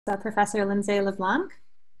Professor Lindsay LeBlanc.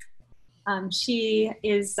 She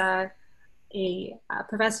is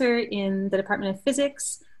professor in the Department of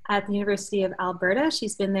Physics at the University of Alberta.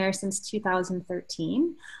 She's been there since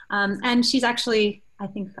 2013. And she's actually, I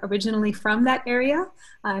think, originally from that area.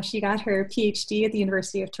 She got her PhD at the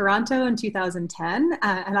University of Toronto in 2010.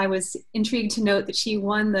 And I was intrigued to note that she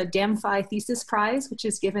won the DAMPhi Thesis Prize, which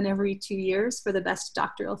is given every 2 years for the best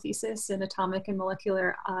doctoral thesis in atomic and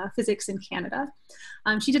molecular physics in Canada.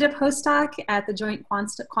 She did a postdoc at the Joint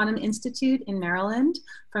Quantum Institute in Maryland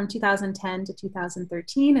from 2010 to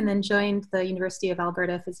 2013, and then joined the University of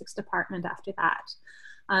Alberta Physics Department after that.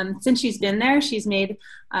 Since she's been there, she's made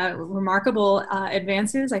remarkable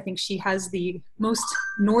advances. I think she has the most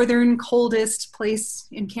northern, coldest place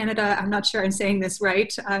in Canada. I'm not sure I'm saying this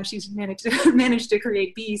right. She's managed to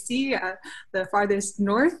create BEC, the farthest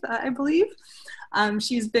north, I believe.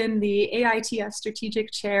 She's been the AITF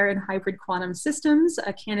Strategic Chair in Hybrid Quantum Systems,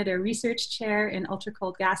 a Canada Research Chair in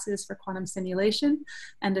Ultra-Cold Gases for Quantum Simulation,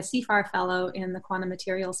 and a CFAR Fellow in the Quantum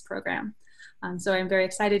Materials Program. So I'm very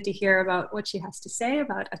excited to hear about what she has to say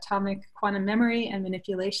about atomic quantum memory and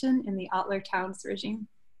manipulation in the Autler Townes regime.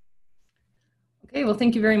 Okay, well,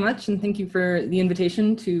 thank you very much, and thank you for the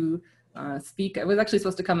invitation to speak. I was actually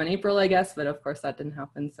supposed to come in April, I guess, but of course that didn't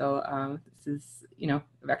happen. So this is, I'm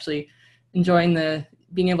actually enjoying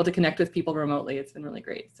being able to connect with people remotely. It's been really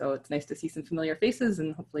great. So it's nice to see some familiar faces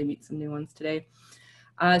and hopefully meet some new ones today.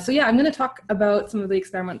 So yeah, I'm going to talk about some of the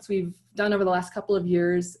experiments we've done over the last couple of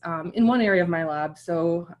years in one area of my lab.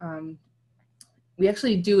 So we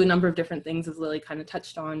actually do a number of different things, as Lily kind of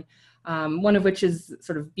touched on, one of which is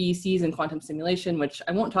sort of BECs and quantum simulation, which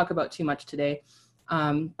I won't talk about too much today.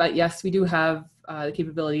 But yes, we do have the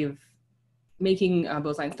capability of making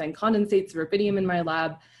Bose-Einstein condensates, rubidium in my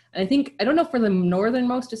lab. And I don't know for the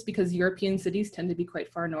northernmost, just because European cities tend to be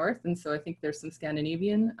quite far north. And so I think there's some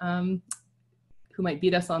Scandinavian who might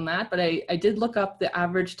beat us on that. But I did look up the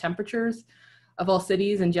average temperatures of all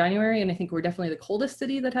cities in January. And I think we're definitely the coldest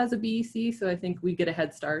city that has a BEC. So I think we get a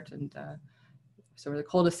head start. And so we're the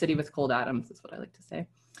coldest city with cold atoms, is what I like to say.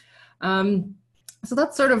 So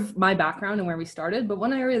that's sort of my background and where we started. But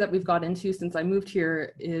one area that we've got into since I moved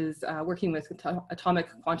here is working with atomic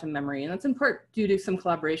quantum memory. And that's in part due to some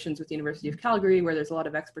collaborations with the University of Calgary, where there's a lot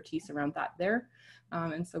of expertise around that there.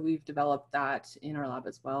 And so we've developed that in our lab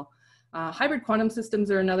as well. Hybrid quantum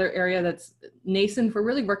systems are another area that's nascent. We're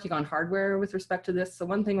really working on hardware with respect to this. So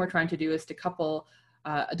one thing we're trying to do is to couple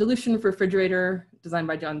a dilution refrigerator designed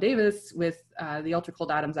by John Davis with the ultra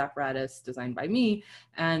cold atoms apparatus designed by me,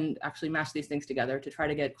 and actually mash these things together to try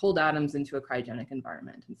to get cold atoms into a cryogenic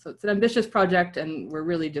environment. And so it's an ambitious project, and we're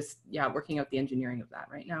really just, working out the engineering of that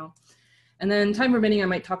right now. And then time permitting, I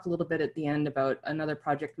might talk a little bit at the end about another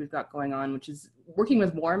project we've got going on, which is working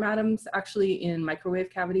with warm atoms actually in microwave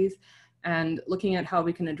cavities, and looking at how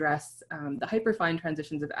we can address the hyperfine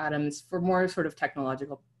transitions of atoms for more sort of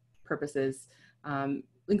technological purposes,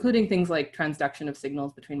 including things like transduction of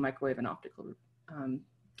signals between microwave and optical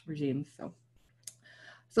regimes.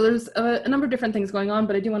 So there's a number of different things going on,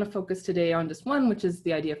 but I do want to focus today on just one, which is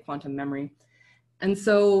the idea of quantum memory. And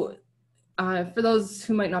so for those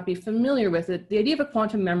who might not be familiar with it, the idea of a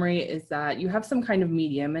quantum memory is that you have some kind of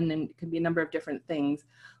medium, and then it can be a number of different things,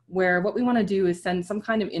 where what we want to do is send some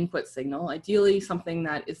kind of input signal, ideally something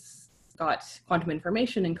that is got quantum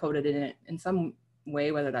information encoded in it in some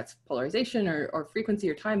way, whether that's polarization or frequency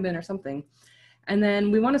or time bin or something. And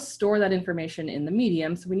then we want to store that information in the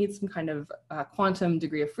medium. So we need some kind of quantum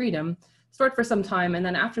degree of freedom, store it for some time, and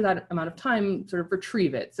then after that amount of time, sort of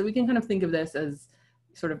retrieve it. So we can kind of think of this as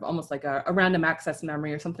sort of almost like a random access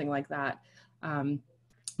memory or something like that,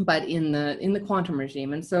 but in the quantum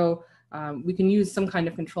regime. And so we can use some kind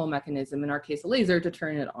of control mechanism, in our case a laser, to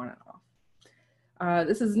turn it on and off.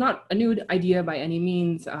 This is not a new idea by any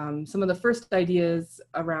means. Some of the first ideas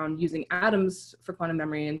around using atoms for quantum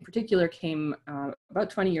memory in particular came about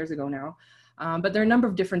 20 years ago now. But there are a number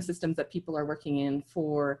of different systems that people are working in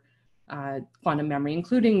for quantum memory,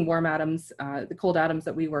 including warm atoms, the cold atoms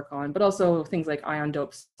that we work on, but also things like ion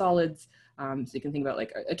doped solids. So you can think about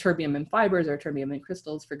like a terbium in fibers or a terbium in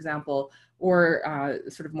crystals, for example, or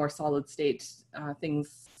sort of more solid state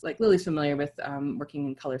things like Lily's familiar with, working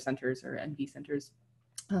in color centers or NV centers.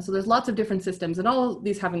 So there's lots of different systems, and all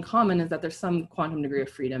these have in common is that there's some quantum degree of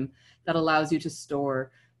freedom that allows you to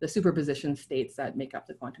store the superposition states that make up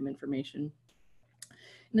the quantum information.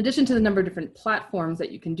 In addition to the number of different platforms that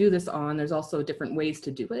you can do this on, there's also different ways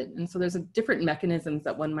to do it. And so there's different mechanisms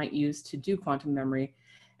that one might use to do quantum memory.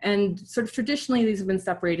 And sort of traditionally, these have been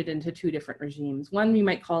separated into two different regimes. One we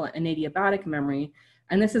might call an adiabatic memory,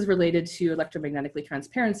 and this is related to electromagnetically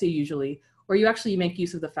transparency usually, where you actually make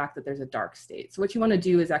use of the fact that there's a dark state. So what you want to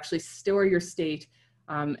do is actually store your state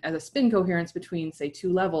as a spin coherence between, say,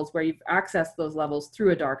 two levels where you've accessed those levels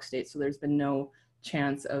through a dark state. So there's been no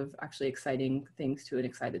chance of actually exciting things to an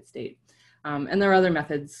excited state. And there are other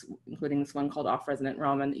methods, including this one called off-resonant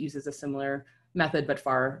Raman that uses a similar method, but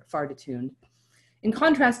far detuned. In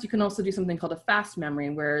contrast, you can also do something called a fast memory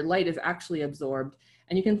where light is actually absorbed.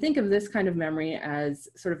 And you can think of this kind of memory as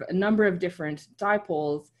sort of a number of different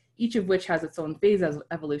dipoles, each of which has its own phase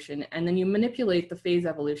evolution. And then you manipulate the phase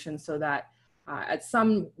evolution so that at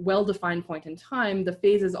some well-defined point in time, the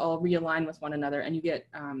phases all realign with one another and you get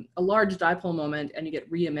a large dipole moment and you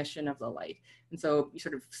get re-emission of the light. And so you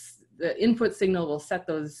sort of, the input signal will set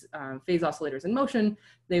those phase oscillators in motion.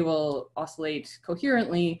 They will oscillate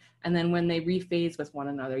coherently. And then when they rephase with one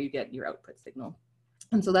another, you get your output signal.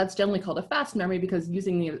 And so that's generally called a fast memory because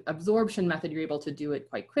using the absorption method, you're able to do it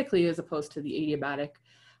quite quickly as opposed to the adiabatic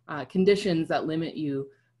conditions that limit you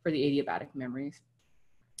for the adiabatic memories.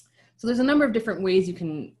 So there's a number of different ways you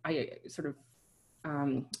can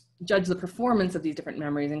judge the performance of these different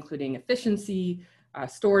memories, including efficiency,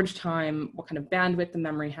 storage time, what kind of bandwidth the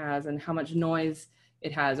memory has, and how much noise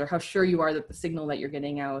it has, or how sure you are that the signal that you're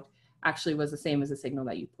getting out actually was the same as the signal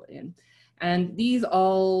that you put in. And these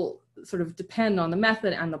all sort of depend on the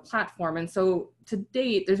method and the platform. And so to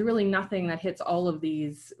date, there's really nothing that hits all of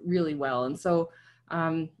these really well. And so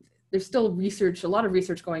there's still research, a lot of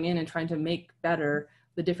research going in and trying to make better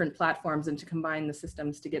the different platforms and to combine the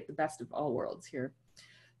systems to get the best of all worlds here.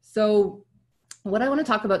 So what I want to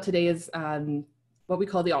talk about today is what we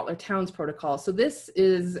call the Autler Townes protocol. So this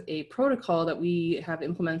is a protocol that we have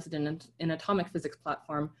implemented in an atomic physics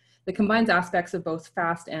platform that combines aspects of both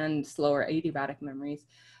fast and slower adiabatic memories.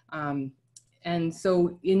 And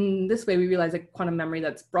so in this way, we realize a quantum memory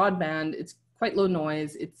that's broadband, it's quite low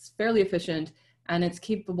noise, it's fairly efficient, and it's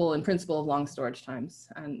capable in principle of long storage times.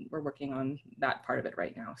 And we're working on that part of it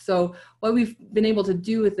right now. So what we've been able to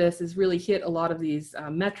do with this is really hit a lot of these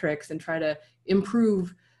metrics and try to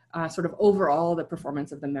improve sort of overall the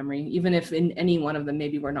performance of the memory, even if in any one of them,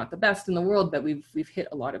 maybe we're not the best in the world, but we've hit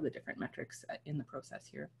a lot of the different metrics in the process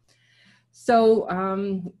here. So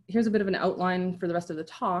here's a bit of an outline for the rest of the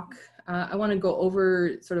talk. I want to go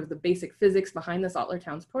over sort of the basic physics behind this Autler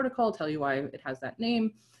Townes protocol, tell you why it has that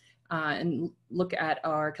name, and look at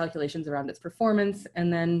our calculations around its performance,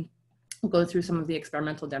 and then we'll go through some of the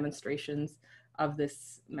experimental demonstrations of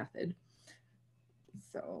this method.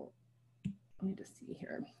 So let me just see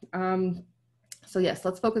here. So yes,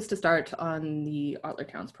 let's focus to start on the Autler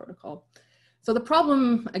Townes protocol. So the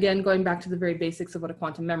problem, again, going back to the very basics of what a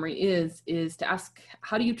quantum memory is to ask,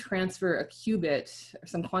 how do you transfer a qubit or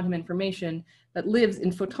some quantum information that lives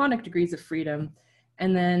in photonic degrees of freedom,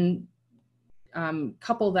 and then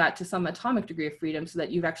couple that to some atomic degree of freedom so that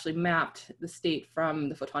you've actually mapped the state from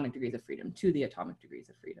the photonic degrees of freedom to the atomic degrees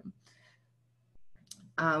of freedom.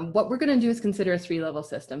 What we're going to do is consider a three-level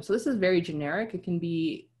system. So this is very generic. It can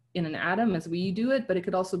be in an atom as we do it, but it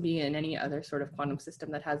could also be in any other sort of quantum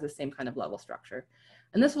system that has the same kind of level structure.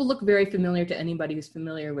 And this will look very familiar to anybody who's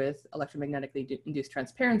familiar with electromagnetically induced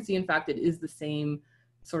transparency. In fact, it is the same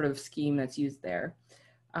sort of scheme that's used there.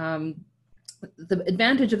 The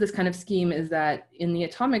advantage of this kind of scheme is that in the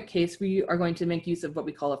atomic case, we are going to make use of what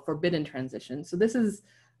we call a forbidden transition. So this is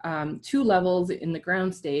two levels in the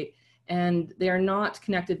ground state, and they are not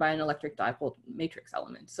connected by an electric dipole matrix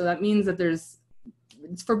element. So that means that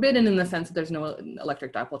it's forbidden in the sense that there's no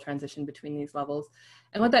electric dipole transition between these levels.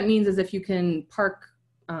 And what that means is if you can park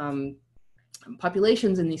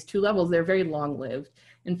populations in these two levels, they're very long-lived.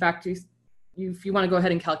 In fact, if you want to go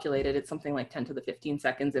ahead and calculate it, it's something like 10 to the 15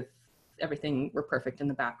 seconds if everything were perfect in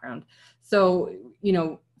the background. So, you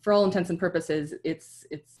know, for all intents and purposes, it's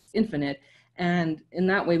infinite. And in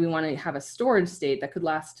that way, we want to have a storage state that could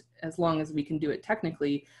last as long as we can do it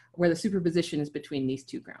technically, where the superposition is between these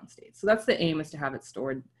two ground states. So that's the aim, is to have it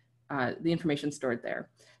stored, the information stored there.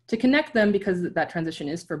 To connect them, because that transition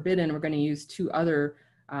is forbidden, we're going to use two other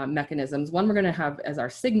mechanisms. One we're going to have as our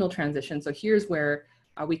signal transition. So here's where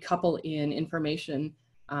we couple in information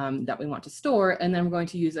that we want to store, and then we're going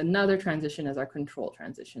to use another transition as our control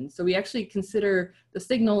transition. So we actually consider the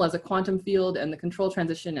signal as a quantum field and the control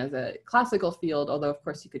transition as a classical field, although of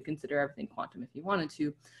course you could consider everything quantum if you wanted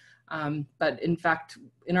to. But in fact,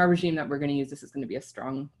 in our regime that we're going to use, this is going to be a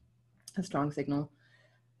strong signal.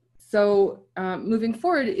 So moving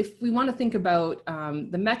forward, if we want to think about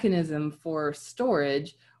the mechanism for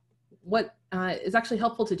storage, what is actually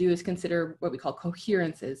helpful to do is consider what we call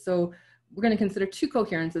coherences. So we're going to consider two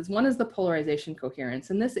coherences. One is the polarization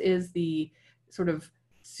coherence, and this is the sort of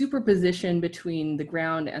superposition between the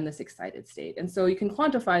ground and this excited state. And so you can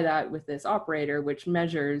quantify that with this operator, which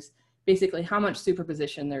measures basically how much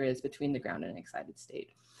superposition there is between the ground and an excited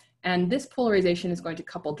state. And this polarization is going to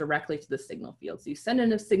couple directly to the signal field. So you send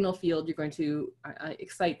in a signal field, you're going to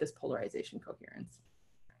excite this polarization coherence.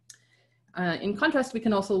 In contrast, we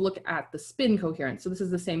can also look at the spin coherence. So this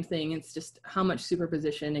is the same thing. It's just how much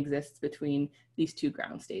superposition exists between these two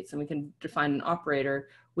ground states. And we can define an operator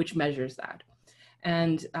which measures that.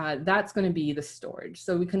 And that's going to be the storage.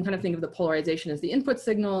 So we can kind of think of the polarization as the input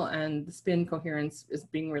signal, and the spin coherence is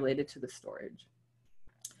being related to the storage.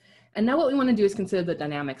 And now what we want to do is consider the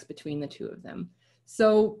dynamics between the two of them.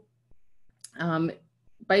 So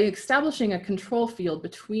by establishing a control field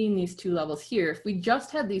between these two levels here, if we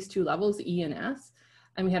just had these two levels, E and S,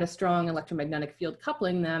 and we had a strong electromagnetic field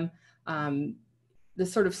coupling them, the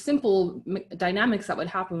sort of simple dynamics that would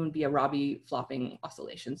happen would be a Rabi flopping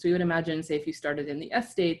oscillation. So you would imagine, say, if you started in the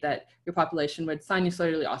S state, that your population would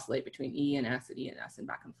sinusoidally oscillate between E and S and E and S and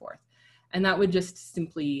back and forth. And that would just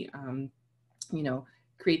simply, you know,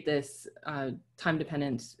 create this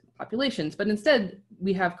time-dependent populations. But instead,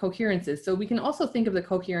 we have coherences. So we can also think of the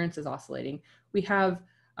coherence as oscillating. We have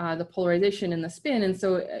the polarization and the spin. And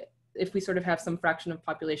so if we sort of have some fraction of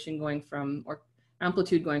population going from, or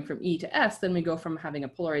amplitude going from E to S, then we go from having a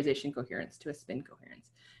polarization coherence to a spin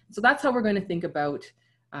coherence. So that's how we're going to think about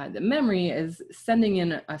the memory, is sending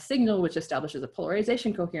in a signal which establishes a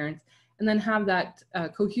polarization coherence, and then have that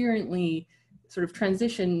coherently sort of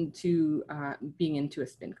transition to being into a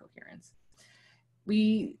spin coherence.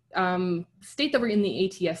 We state that we're in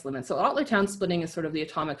the ATS limit. So Autler Townes splitting is sort of the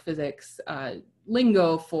atomic physics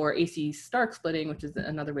lingo for AC Stark splitting, which is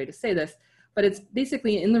another way to say this. But it's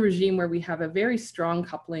basically in the regime where we have a very strong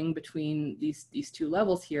coupling between these two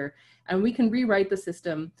levels here. And we can rewrite the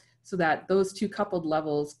system so that those two coupled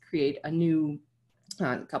levels create a new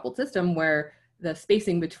coupled system where the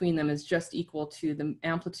spacing between them is just equal to the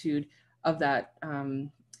amplitude of that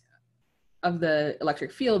of the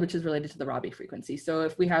electric field, which is related to the Rabi frequency. So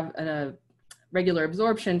if we have a regular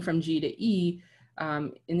absorption from G to E,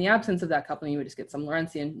 in the absence of that coupling, you would just get some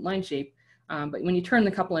Lorentzian line shape. But when you turn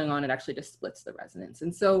the coupling on, it actually just splits the resonance.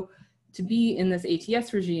 And so to be in this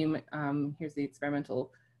ATS regime, here's the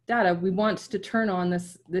experimental data, we want to turn on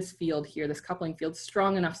this field here, this coupling field,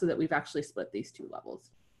 strong enough so that we've actually split these two levels.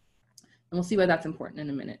 And we'll see why that's important in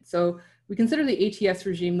a minute. So we consider the ATS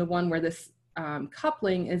regime the one where this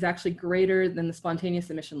coupling is actually greater than the spontaneous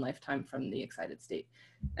emission lifetime from the excited state.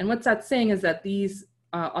 And what that's saying is that these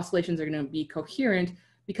oscillations are going to be coherent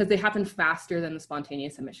because they happen faster than the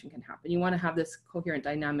spontaneous emission can happen. You want to have this coherent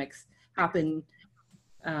dynamics happen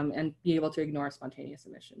and be able to ignore spontaneous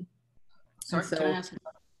emission. Sorry, so, can I ask?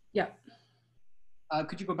 Yeah.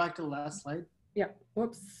 Could you go back to the last slide? Yeah,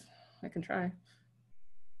 whoops, I can try.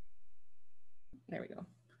 There we go.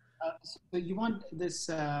 So you want this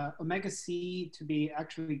omega C to be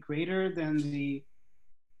actually greater than the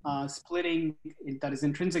splitting that is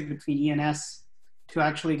intrinsic between E and S to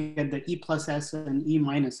actually get the E plus S and E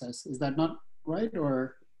minus S. Is that not right,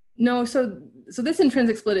 or? No, so this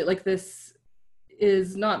intrinsic split, like this,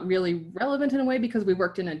 is not really relevant in a way because we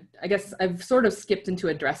worked in a, I guess I've sort of skipped into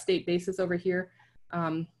a dress state basis over here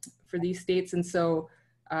for these states. And so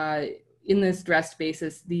in this dressed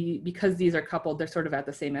basis, because these are coupled, they're sort of at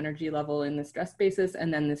the same energy level in this dressed basis,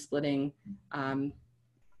 and then the splitting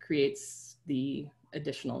creates the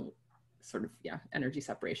additional sort of, energy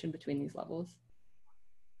separation between these levels.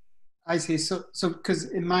 I see. So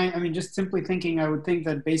because in my, I mean, just simply thinking, I would think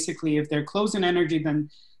that basically if they're close in energy, then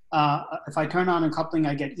if I turn on a coupling,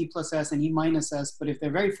 I get E plus S and E minus S. But if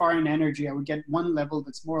they're very far in energy, I would get one level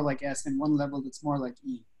that's more like S and one level that's more like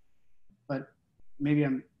E. But maybe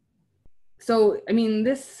I'm. So, I mean,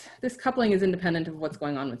 this coupling is independent of what's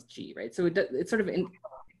going on with G, right? So it's sort of,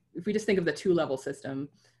 if we just think of the two level system,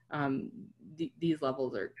 these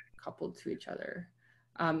levels are coupled to each other.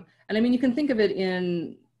 And I mean, you can think of it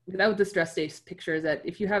without the stress state picture, that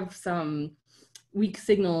if you have some weak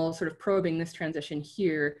signal sort of probing this transition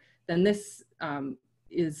here, then this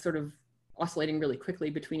is sort of oscillating really quickly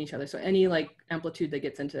between each other. So any like amplitude that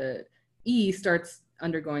gets into E starts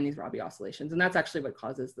undergoing these Rabi oscillations, and that's actually what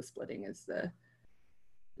causes the splitting, is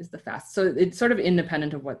the fast. So it's sort of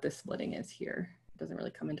independent of what this splitting is here. It doesn't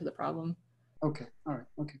really come into the problem. Okay. All right.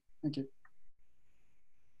 Okay. Thank you.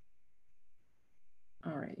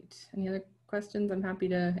 All right. Any other questions? I'm happy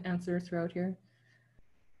to answer throughout here.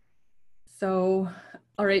 So,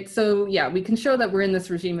 all right. So yeah, we can show that we're in this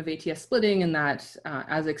regime of ATS splitting, and that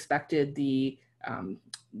as expected, the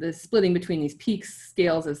splitting between these peaks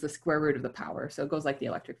scales as the square root of the power. So it goes like the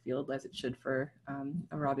electric field, as it should for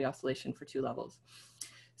a Rabi oscillation for two levels.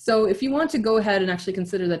 So if you want to go ahead and actually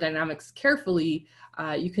consider the dynamics carefully,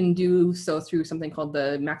 you can do so through something called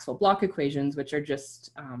the Maxwell block equations, which are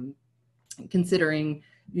just considering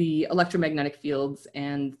the electromagnetic fields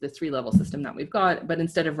and the three-level system that we've got. But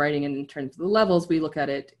instead of writing it in terms of the levels, we look at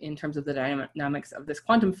it in terms of the dynamics of this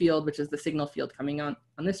quantum field, which is the signal field coming on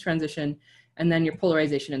this transition, and then your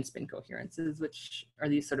polarization and spin coherences, which are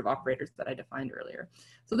these sort of operators that I defined earlier.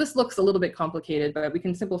 So this looks a little bit complicated, but we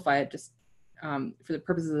can simplify it just for the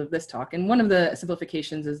purposes of this talk. And one of the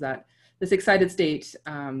simplifications is that this excited state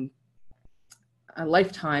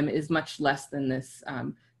lifetime is much less than this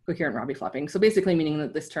coherent Rabi flopping. So basically meaning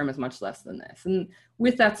that this term is much less than this. And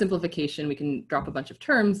with that simplification, we can drop a bunch of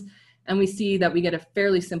terms and we see that we get a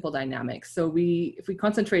fairly simple dynamic. So if we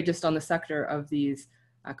concentrate just on the sector of these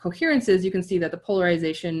coherences, you can see that the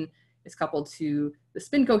polarization is coupled to the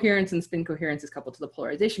spin coherence and spin coherence is coupled to the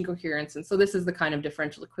polarization coherence. And so this is the kind of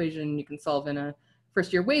differential equation you can solve in a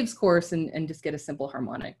first year waves course and just get a simple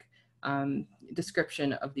harmonic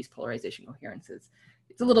description of these polarization coherences.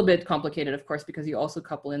 It's a little bit complicated, of course, because you also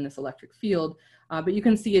couple in this electric field, but you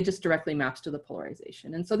can see it just directly maps to the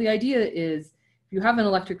polarization. And so the idea is if you have an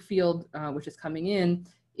electric field which is coming in,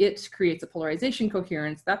 it creates a polarization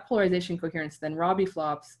coherence. That polarization coherence then Rabi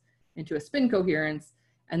flops into a spin coherence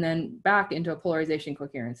and then back into a polarization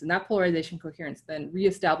coherence. And that polarization coherence then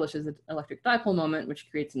reestablishes an electric dipole moment, which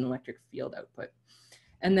creates an electric field output.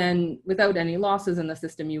 And then without any losses in the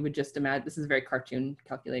system, you would just imagine, this is a very cartoon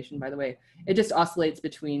calculation, by the way, it just oscillates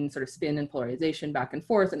between sort of spin and polarization back and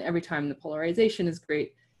forth. And every time the polarization is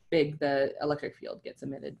big, the electric field gets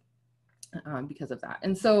emitted because of that.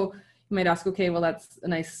 And so you might ask, okay, well, that's a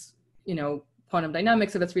nice, quantum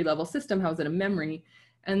dynamics of a three-level system. How is it a memory?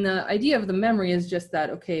 And the idea of the memory is just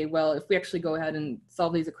that, okay, well, if we actually go ahead and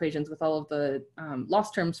solve these equations with all of the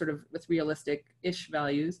loss terms sort of with realistic-ish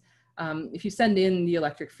values, if you send in the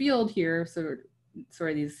electric field here, so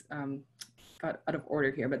sorry, these got out of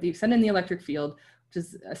order here, but you send in the electric field, which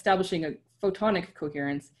is establishing a photonic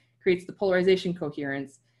coherence, creates the polarization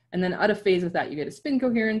coherence, and then out of phase with that, you get a spin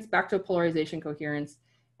coherence, back to a polarization coherence,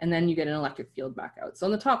 and then you get an electric field back out. So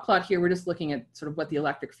on the top plot here, we're just looking at sort of what the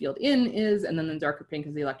electric field in is, and then the darker pink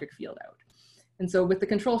is the electric field out. And so with the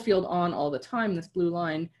control field on all the time, this blue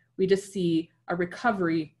line, we just see a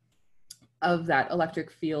recovery of that electric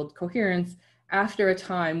field coherence after a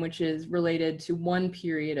time which is related to one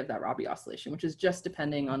period of that Rabi oscillation, which is just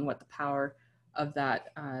depending on what the power of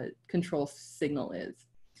that control signal is.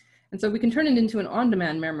 And so we can turn it into an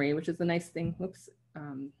on-demand memory, which is the nice thing. Whoops,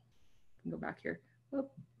 go back here. Whoop.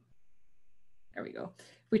 There we go.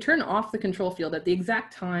 If we turn off the control field at the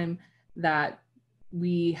exact time that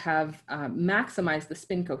we have maximized the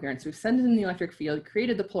spin coherence, we've sent it in the electric field,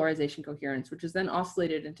 created the polarization coherence, which is then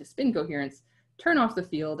oscillated into spin coherence, turn off the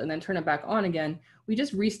field, and then turn it back on again, we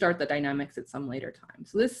just restart the dynamics at some later time.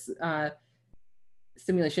 So this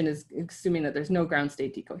simulation is assuming that there's no ground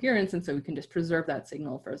state decoherence, and so we can just preserve that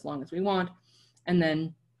signal for as long as we want, and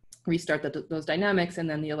then restart those dynamics, and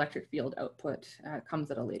then the electric field output comes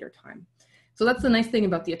at a later time. So that's the nice thing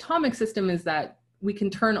about the atomic system, is that we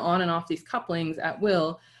can turn on and off these couplings at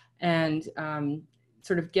will and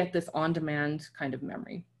sort of get this on-demand kind of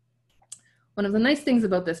memory. One of the nice things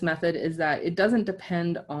about this method is that it doesn't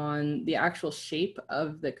depend on the actual shape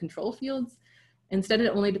of the control fields. Instead, it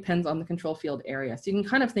only depends on the control field area. So you can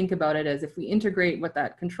kind of think about it as if we integrate what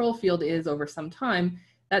that control field is over some time,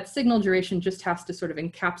 that signal duration just has to sort of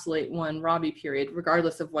encapsulate one Rabi period,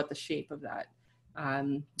 regardless of what the shape of that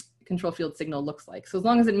control field signal looks like. So as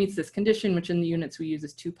long as it meets this condition, which in the units we use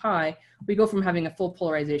is 2 pi, we go from having a full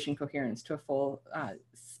polarization coherence to a full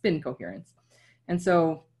spin coherence. And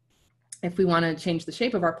so if we want to change the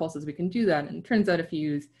shape of our pulses, we can do that. And it turns out if you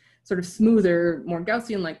use sort of smoother, more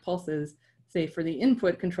Gaussian-like pulses, say for the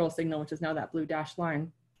input control signal, which is now that blue dashed line,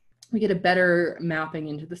 we get a better mapping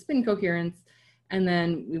into the spin coherence. And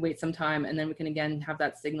then we wait some time, and then we can again have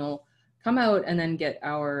that signal come out and then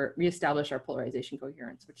reestablish our polarization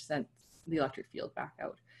coherence, which sends the electric field back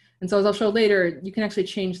out. And so as I'll show later, you can actually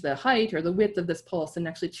change the height or the width of this pulse and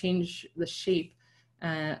actually change the shape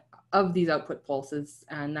of these output pulses.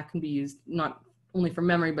 And that can be used not only for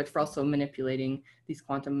memory, but for also manipulating these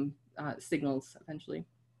quantum signals eventually.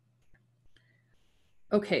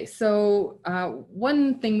 Okay, so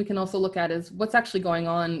one thing we can also look at is what's actually going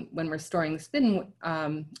on when we're storing the spin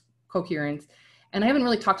coherence. And I haven't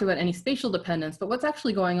really talked about any spatial dependence, but what's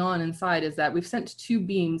actually going on inside is that we've sent 2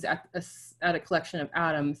 beams at a collection of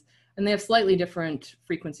atoms, and they have slightly different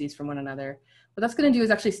frequencies from one another. What that's going to do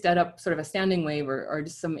is actually set up sort of a standing wave or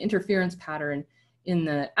just some interference pattern in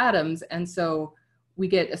the atoms. And so we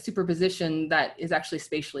get a superposition that is actually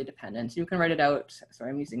spatially dependent. You can write it out, sorry,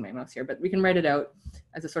 I'm using my mouse here, but we can write it out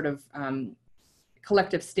as a sort of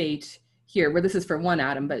collective state here, where this is for one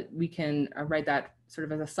atom, but we can write that sort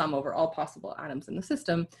of as a sum over all possible atoms in the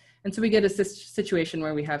system. And so we get a situation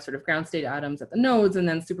where we have sort of ground state atoms at the nodes and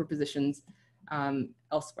then superpositions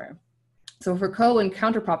elsewhere. So for co and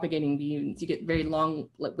counter-propagating beams, you get very long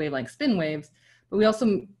wavelength spin waves, but we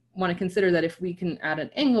also want to consider that if we can add an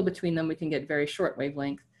angle between them, we can get very short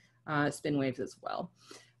wavelength spin waves as well.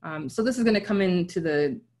 So this is going to come into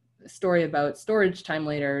the story about storage time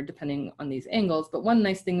later, depending on these angles. But one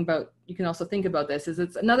nice thing about, you can also think about this, is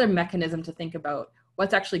it's another mechanism to think about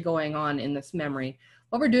what's actually going on in this memory.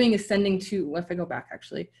 What we're doing is sending two, if I go back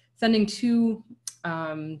actually, sending two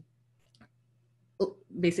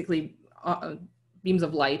basically beams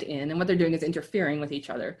of light in, and what they're doing is interfering with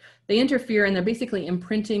each other. They interfere and they're basically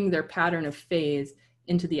imprinting their pattern of phase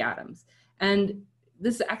into the atoms. And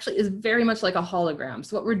this actually is very much like a hologram.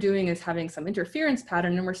 So what we're doing is having some interference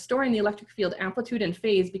pattern, and we're storing the electric field amplitude and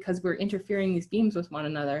phase because we're interfering these beams with one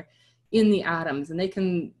another in the atoms, and they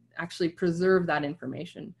can actually preserve that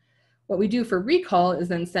information. What we do for recall is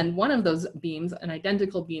then send one of those beams, an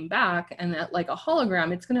identical beam back, and that, like a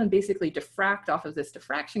hologram, it's going to basically diffract off of this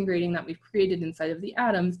diffraction grating that we've created inside of the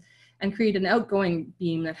atoms and create an outgoing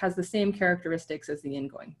beam that has the same characteristics as the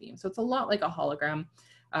ingoing beam. So it's a lot like a hologram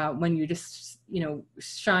when you just,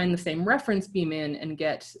 shine the same reference beam in and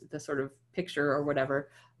get the sort of picture or whatever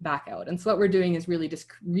back out. And so what we're doing is really just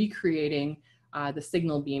recreating the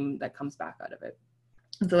signal beam that comes back out of it.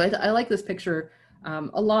 So I like this picture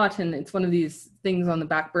a lot, and it's one of these things on the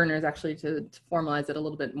back burners actually to formalize it a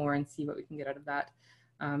little bit more and see what we can get out of that,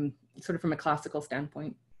 sort of from a classical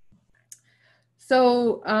standpoint.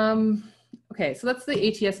 So, okay, so that's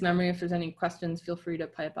the ATS memory. If there's any questions, feel free to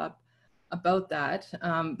pipe up about that.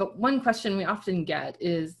 But one question we often get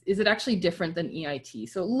is it actually different than EIT?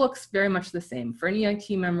 So it looks very much the same. For an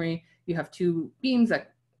EIT memory, you have two beams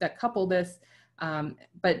that couple this.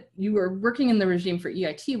 But you are working in the regime for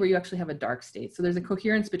EIT where you actually have a dark state. So there's a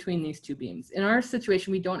coherence between these two beams. In our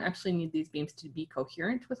situation, we don't actually need these beams to be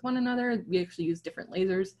coherent with one another. We actually use different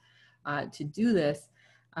lasers to do this.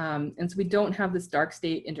 And so we don't have this dark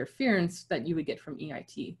state interference that you would get from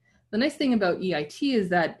EIT. The nice thing about EIT is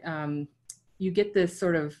that you get this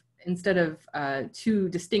sort of, instead of two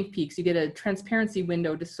distinct peaks, you get a transparency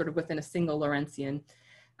window just sort of within a single Lorentzian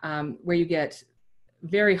where you get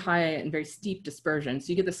very high and very steep dispersion. So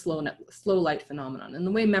you get the slow light phenomenon. And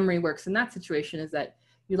the way memory works in that situation is that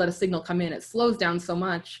you let a signal come in, it slows down so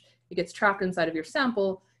much, it gets trapped inside of your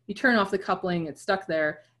sample, you turn off the coupling, it's stuck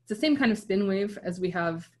there. It's the same kind of spin wave as we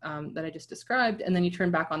have that I just described, and then you turn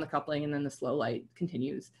back on the coupling and then the slow light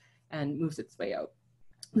continues and moves its way out.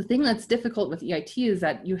 The thing that's difficult with EIT is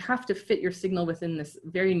that you have to fit your signal within this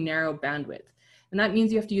very narrow bandwidth. And that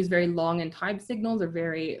means you have to use very long and time signals or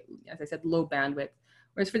very, as I said, low bandwidth.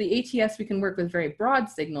 Whereas for the ATS, we can work with very broad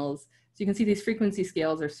signals. So you can see these frequency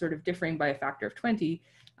scales are sort of differing by a factor of 20.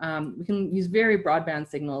 We can use very broadband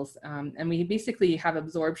signals, and we basically have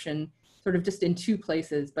absorption sort of just in two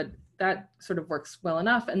places, but that sort of works well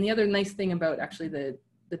enough. And the other nice thing about actually the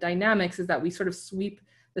dynamics is that we sort of sweep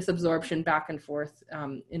this absorption back and forth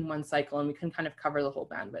in one cycle, and we can kind of cover the whole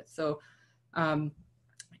bandwidth. So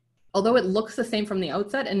although it looks the same from the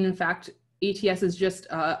outset, and in fact, ATS is just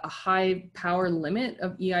a high power limit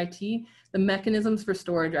of EIT, the mechanisms for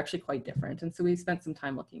storage are actually quite different. And so we spent some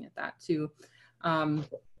time looking at that too. I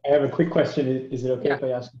have a quick question. Is it okay Yeah. if I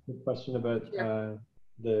ask a quick question about Sure.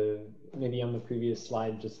 maybe on the previous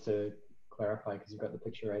slide, just to clarify, because you've got the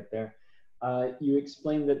picture right there. You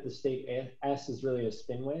explained that the state S is really a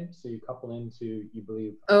spin wave, so you couple into, you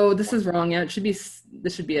believe. Oh, this is wrong. Yeah,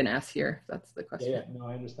 this should be an S here. That's the question. Yeah, no,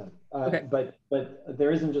 I understand. Okay. But there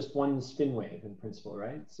isn't just one spin wave in principle,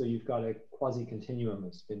 right? So you've got a quasi-continuum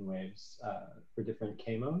of spin waves for different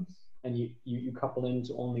K modes, and you couple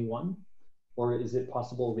into only one, or is it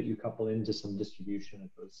possible that you couple into some distribution of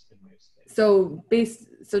those spin wave states? So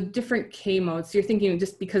different K modes. So you're thinking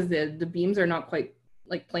just because the beams are not quite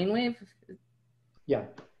like plane wave? Yeah.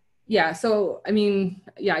 Yeah, so I mean,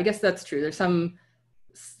 yeah, I guess that's true. There's some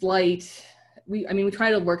slight, we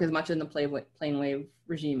try to work as much in the plane wave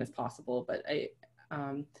regime as possible, but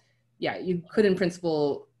yeah, you could in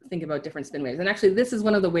principle think about different spin waves. And actually this is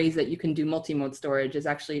one of the ways that you can do multi-mode storage, is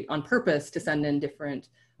actually on purpose to send in different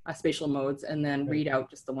spatial modes and then read out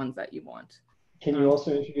just the ones that you want. Can you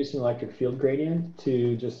also introduce an electric field gradient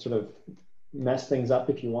to just sort of mess things up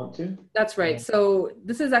if you want to? That's right. So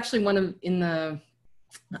this is actually one of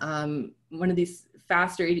these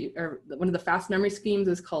faster, or one of the fast memory schemes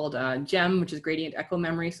is called GEM, which is gradient echo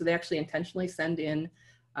memory. So they actually intentionally send in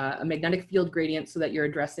a magnetic field gradient so that you're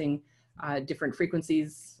addressing different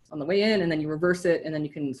frequencies on the way in, and then you reverse it, and then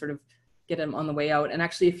you can sort of get them on the way out. And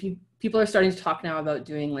actually, people are starting to talk now about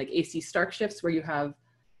doing like AC Stark shifts, where you have,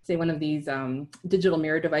 say, one of these digital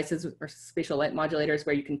mirror devices or spatial light modulators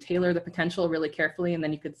where you can tailor the potential really carefully, and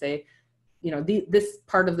then you could say, you know, this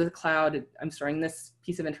part of the cloud, I'm storing this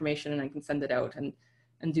piece of information, and I can send it out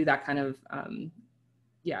and do that kind of,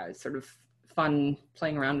 yeah, sort of fun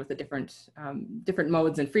playing around with the different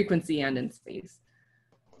modes and frequency and in space.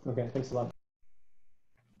 Okay, thanks a lot.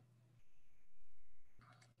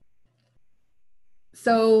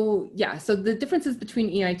 So yeah, so the differences between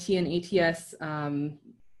EIT and ATS,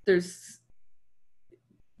 there's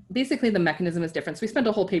basically the mechanism is different. So we spent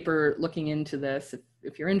a whole paper looking into this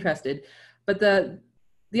if you're interested, but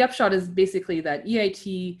the upshot is basically that EIT,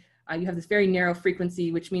 you have this very narrow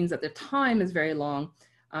frequency, which means that the time is very long,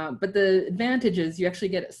 but the advantage is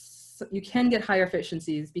you can get higher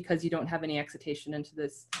efficiencies because you don't have any excitation into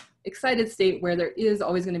this excited state where there is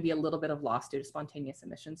always going to be a little bit of loss due to spontaneous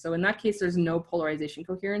emission. So in that case, there's no polarization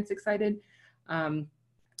coherence excited.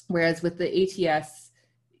 Whereas with the ATS,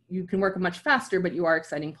 you can work much faster, but you are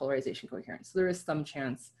exciting polarization coherence. So there is some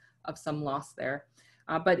chance of some loss there.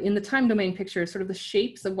 But in the time domain picture, sort of the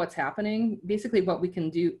shapes of what's happening, basically what we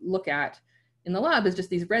can look at in the lab is just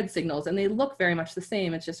these red signals, and they look very much the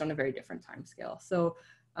same. It's just on a very different time scale. So,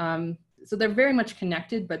 so they're very much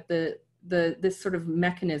connected, but this sort of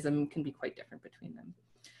mechanism can be quite different between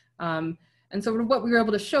them. And so what we were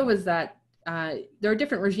able to show is that there are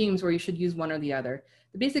different regimes where you should use one or the other.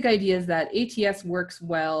 The basic idea is that ATS works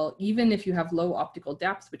well even if you have low optical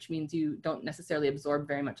depths, which means you don't necessarily absorb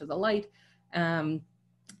very much of the light.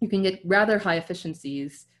 You can get rather high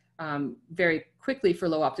efficiencies very quickly for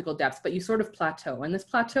low optical depths, but you sort of plateau. And this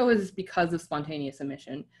plateau is because of spontaneous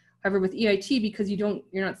emission. However, with EIT, because you're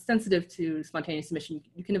not sensitive to spontaneous emission,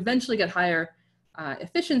 you can eventually get higher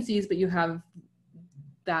efficiencies, but you have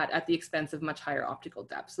that at the expense of much higher optical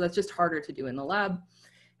depth. So that's just harder to do in the lab.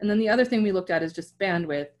 And then the other thing we looked at is just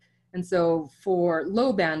bandwidth. And so for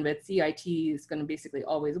low bandwidth, EIT is going to basically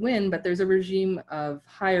always win, but there's a regime of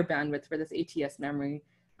higher bandwidth where this ATS memory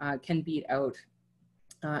can beat out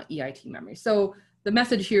EIT memory. So the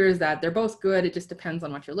message here is that they're both good. It just depends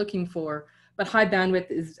on what you're looking for. But high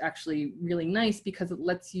bandwidth is actually really nice because it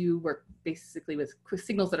lets you work basically with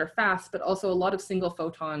signals that are fast, but also a lot of single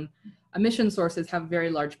photon emission sources have very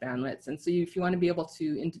large bandwidths. And so if you want to be able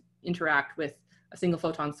to interact with a single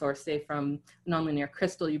photon source, say from a nonlinear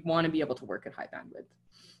crystal, you want to be able to work at high bandwidth.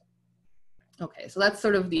 Okay, so that's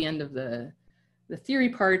sort of the end of the theory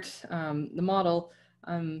part, the model.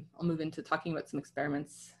 I'll move into talking about some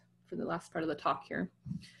experiments for the last part of the talk here.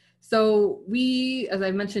 So we, as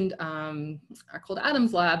I mentioned, are called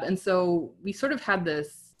Adams Lab, and so we sort of had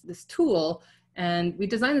this tool, and we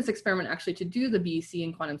designed this experiment actually to do the BEC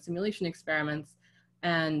and quantum simulation experiments.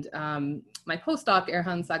 And my postdoc,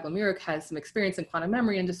 Erhan Saglamiruk, has some experience in quantum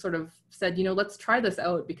memory and just sort of said, you know, let's try this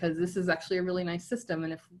out because this is actually a really nice system,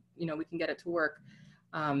 and if we can get it to work,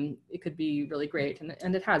 it could be really great,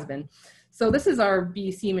 and it has been. So this is our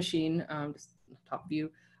BEC machine, just top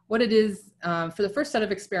view. What it is, for the first set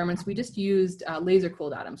of experiments, we just used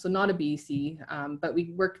laser-cooled atoms, so not a BEC, but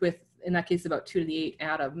we worked with, in that case, about 2 to the 8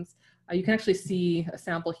 atoms. You can actually see a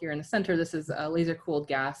sample here in the center. This is a laser-cooled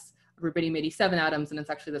gas, rubidium-87 atoms, and it's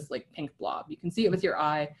actually this like pink blob. You can see it with your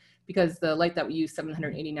eye because the light that we use,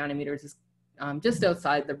 780 nanometers, is just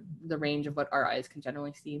outside the range of what our eyes can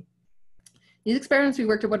generally see. These experiments, we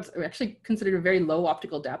worked at what's actually considered a very low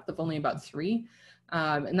optical depth of only about 3.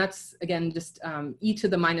 And that's, again, just e to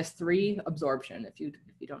the -3 absorption, if you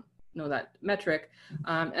don't know that metric,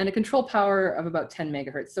 and a control power of about 10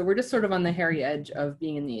 megahertz. So we're just sort of on the hairy edge of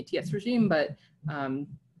being in the ATS regime, but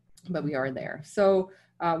we are there. So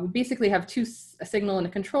we basically have a signal and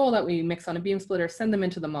a control that we mix on a beam splitter, send them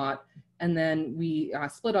into the MOT, and then we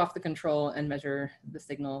split off the control and measure the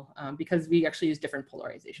signal because we actually use different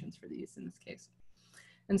polarizations for these in this case.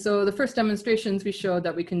 And so the first demonstrations, we showed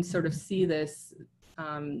that we can sort of see this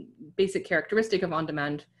basic characteristic of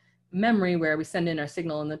on-demand memory where we send in our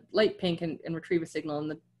signal in the light pink and retrieve a signal in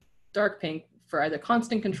the dark pink for either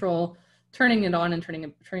constant control, turning it on and turning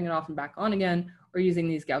it off and back on again, or using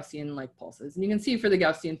these Gaussian-like pulses. And you can see for the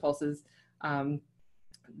Gaussian pulses,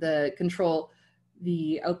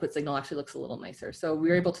 the output signal actually looks a little nicer. So we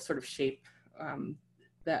were able to sort of shape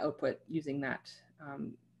the output using that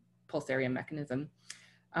pulse area mechanism.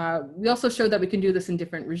 We also showed that we can do this in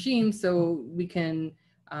different regimes. So we can,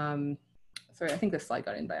 sorry, I think this slide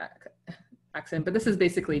got in by accident, but this is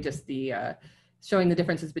basically just the showing the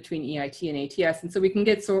differences between EIT and ATS. And so we can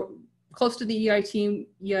get so close to the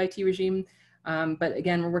EIT regime, but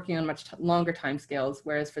again, we're working on much longer timescales,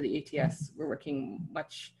 whereas for the ATS, we're working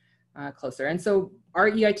much closer. And so our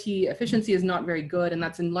EIT efficiency is not very good, and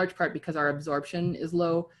that's in large part because our absorption is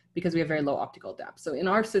low, because we have very low optical depth. So in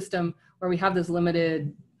our system, where we have this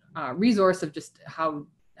limited resource of just how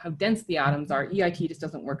dense the atoms are, EIT just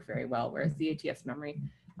doesn't work very well, whereas the ATS memory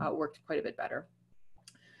worked quite a bit better.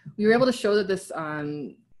 We were able to show that this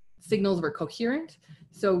signals were coherent.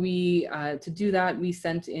 So we, to do that, we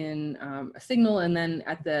sent in a signal, and then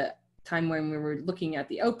at the time when we were looking at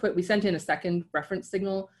the output, we sent in a second reference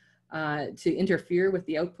signal to interfere with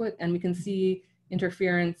the output, and we can see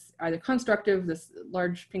interference either constructive, this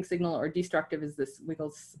large pink signal, or destructive is this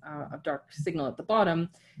wiggles of dark signal at the bottom,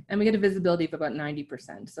 and we get a visibility of about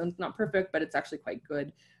 90%. So it's not perfect, but it's actually quite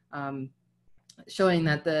good, showing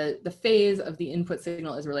that the phase of the input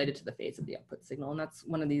signal is related to the phase of the output signal, and that's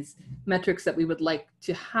one of these metrics that we would like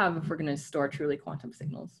to have if we're going to store truly quantum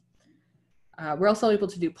signals. We're also able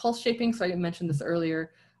to do pulse shaping, so I mentioned this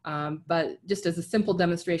earlier, but just as a simple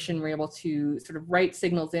demonstration, we're able to sort of write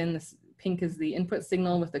signals in. This pink is the input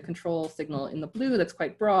signal with the control signal in the blue that's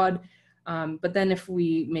quite broad. But then if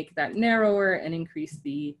we make that narrower and increase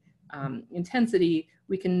the intensity,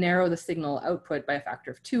 we can narrow the signal output by a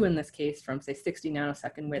factor of 2 in this case, from say 60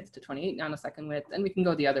 nanosecond width to 28 nanosecond width, and we can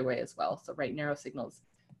go the other way as well. So write narrow signals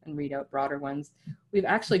and read out broader ones. We've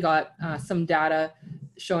actually got some data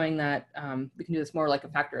showing that we can do this more like a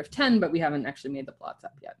factor of 10, but we haven't actually made the plots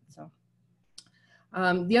up yet. So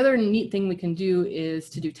the other neat thing we can do is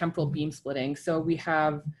to do temporal beam splitting. So we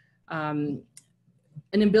have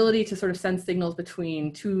an ability to sort of send signals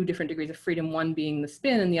between 2 different degrees of freedom, one being the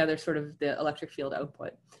spin and the other sort of the electric field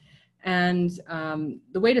output. And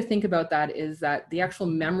the way to think about that is that the actual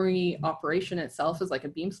memory operation itself is like a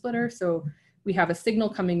beam splitter. So we have a signal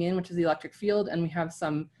coming in, which is the electric field, and we have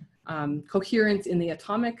some coherence in the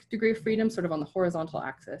atomic degree of freedom, sort of on the horizontal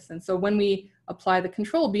axis. And so when we apply the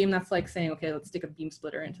control beam, that's like saying, okay, let's stick a beam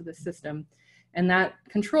splitter into this system. And that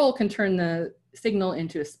control can turn the signal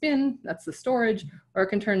into a spin, that's the storage, or it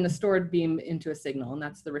can turn the stored beam into a signal, and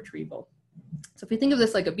that's the retrieval. So if we think of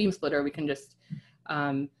this like a beam splitter, we can just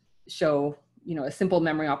show, you know, a simple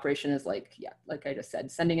memory operation is like, yeah, like I just said,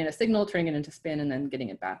 sending in a signal, turning it into spin, and then getting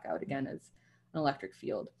it back out again as an electric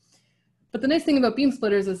field. But the nice thing about beam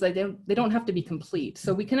splitters is that they don't have to be complete.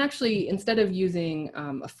 So we can actually, instead of using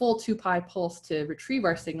a full 2 pi pulse to retrieve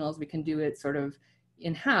our signals, we can do it sort of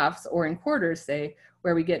in halves or in quarters, say,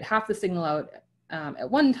 where we get half the signal out at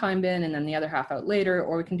one time bin and then the other half out later,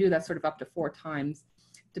 or we can do that sort of up to 4 times,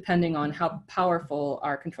 depending on how powerful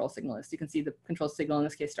our control signal is. So you can see the control signal in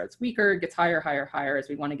this case starts weaker, gets higher, higher, higher as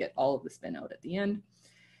we want to get all of the spin out at the end.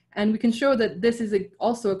 And we can show that this is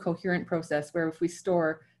also a coherent process where if we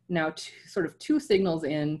store now sort of 2 signals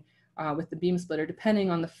in with the beam splitter, depending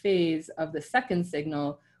on the phase of the second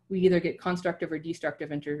signal, we either get constructive or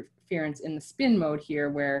destructive interference in the spin mode here,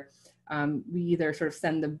 where we either sort of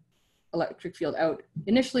send the electric field out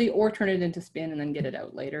initially or turn it into spin and then get it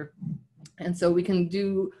out later. And so we can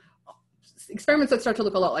do experiments that start to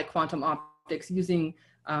look a lot like quantum optics using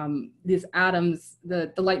these atoms,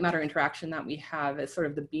 the light matter interaction that we have as sort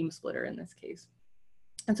of the beam splitter in this case.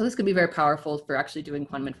 And so this could be very powerful for actually doing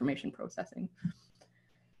quantum information processing.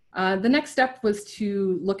 The next step was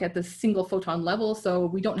to look at the single photon level. So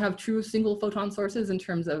we don't have true single photon sources in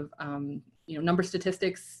terms of number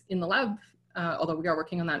statistics in the lab, although we are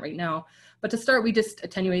working on that right now. But to start, we just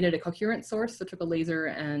attenuated a coherent source, so took a laser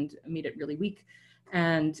and made it really weak,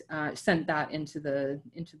 and sent that into the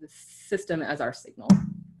system as our signal.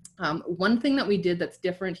 One thing that we did that's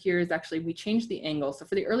different here is actually we changed the angle. So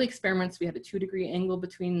for the early experiments, we had a 2-degree angle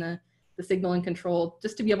between the signal and control,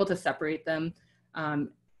 just to be able to separate them,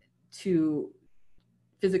 to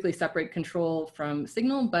physically separate control from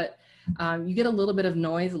signal, but you get a little bit of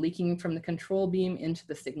noise leaking from the control beam into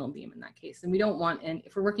the signal beam in that case. And we don't want, and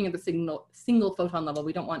if we're working at the single photon level,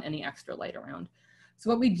 we don't want any extra light around.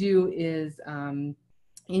 So what we do is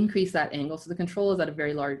increase that angle. So the control is at a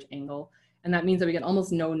very large angle. And that means that we get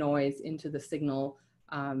almost no noise into the signal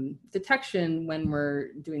detection when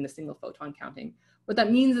we're doing the single photon counting. What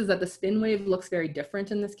that means is that the spin wave looks very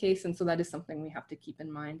different in this case. And so that is something we have to keep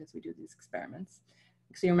in mind as we do these experiments.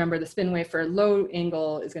 So you remember the spin wave for a low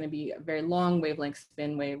angle is going to be a very long wavelength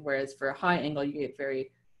spin wave, whereas for a high angle, you get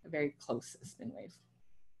a very close spin wave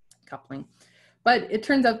coupling. But it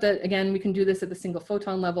turns out that, again, we can do this at the single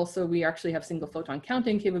photon level. So we actually have single photon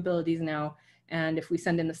counting capabilities now. And if we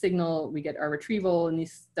send in the signal, we get our retrieval. And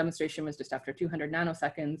this demonstration was just after 200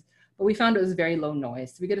 nanoseconds. But we found it was very low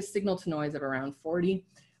noise. So we get a signal to noise of around 40.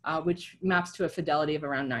 which maps to a fidelity of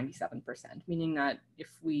around 97%, meaning that if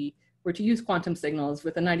we were to use quantum signals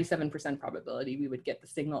with a 97% probability, we would get the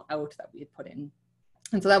signal out that we had put in.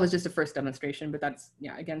 And so that was just a first demonstration, but that's,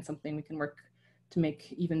 yeah, again, something we can work to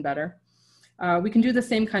make even better. We can do the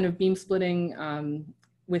same kind of beam splitting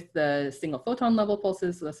with the single photon level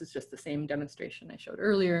pulses. So this is just the same demonstration I showed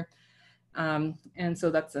earlier. And so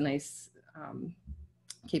that's a nice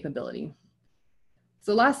capability.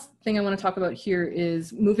 So the last thing I want to talk about here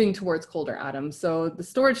is moving towards colder atoms. So the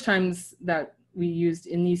storage times that we used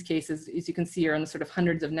in these cases, as you can see, are on the sort of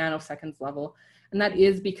hundreds of nanoseconds level. And that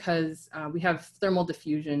is because we have thermal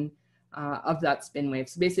diffusion of that spin wave.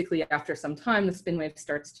 So basically, after some time, the spin wave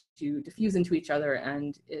starts to diffuse into each other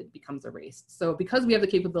and it becomes erased. So because we have the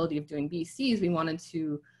capability of doing BCs, we wanted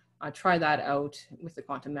to try that out with the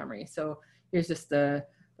quantum memory. So here's just the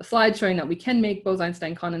slide showing that we can make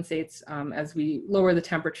Bose-Einstein condensates. As we lower the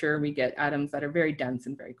temperature, we get atoms that are very dense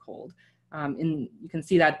and very cold. You can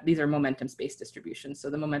see that these are momentum space distributions. So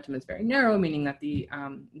the momentum is very narrow, meaning that the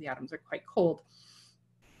atoms are quite cold.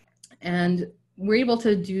 And we're able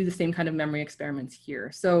to do the same kind of memory experiments here.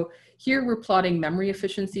 So here we're plotting memory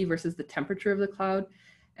efficiency versus the temperature of the cloud.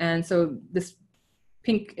 And so this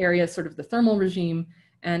pink area is sort of the thermal regime.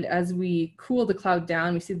 And as we cool the cloud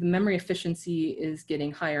down, we see the memory efficiency is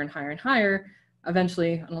getting higher and higher and higher.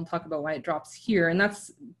 Eventually, and I'll talk about why it drops here. And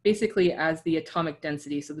that's basically as the atomic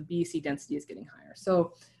density, so the BEC density is getting higher.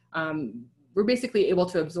 So we're basically able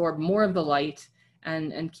to absorb more of the light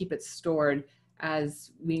and keep it stored as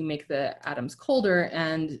we make the atoms colder.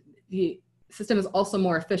 And the system is also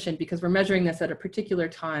more efficient because we're measuring this at a particular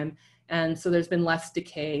time. And so there's been less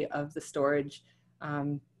decay of the storage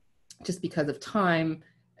just because of time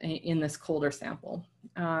in this colder sample.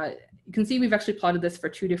 You can see we've actually plotted this for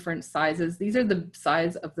two different sizes. These are the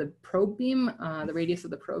size of the probe beam, the radius of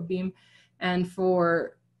the probe beam. And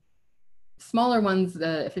for smaller ones,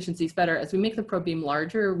 the efficiency is better. As we make the probe beam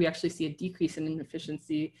larger, we actually see a decrease in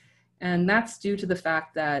efficiency. And that's due to the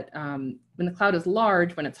fact that when the cloud is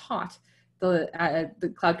large, when it's hot,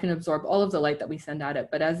 the cloud can absorb all of the light that we send at it.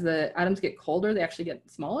 But as the atoms get colder, they actually get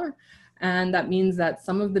smaller. And that means that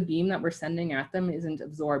some of the beam that we're sending at them isn't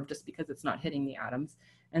absorbed just because it's not hitting the atoms.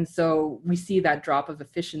 And so we see that drop of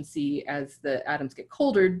efficiency as the atoms get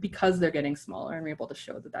colder because they're getting smaller, and we're able to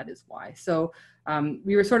show that that is why. So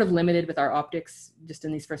we were sort of limited with our optics just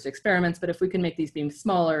in these first experiments, but if we can make these beams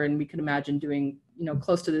smaller, and we could imagine doing,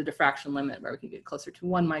 close to the diffraction limit where we could get closer to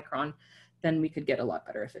 1 micron, then we could get a lot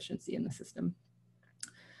better efficiency in the system.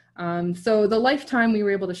 So the lifetime we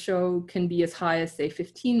were able to show can be as high as, say,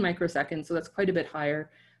 15 microseconds, so that's quite a bit higher.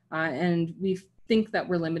 And we think that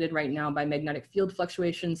we're limited right now by magnetic field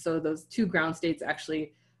fluctuations. So those two ground states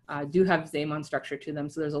actually do have Zeeman structure to them,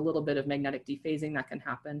 so there's a little bit of magnetic dephasing that can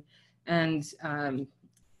happen. And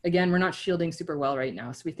again, we're not shielding super well right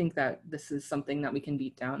now, so we think that this is something that we can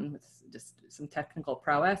beat down with just some technical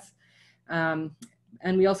prowess.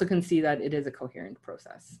 And we also can see that it is a coherent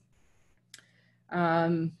process.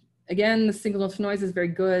 Again, the signal to noise is very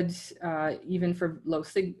good, even for low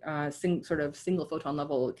sort of single photon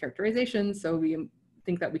level characterization. So we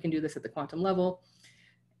think that we can do this at the quantum level.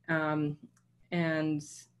 And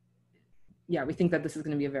yeah, we think that this is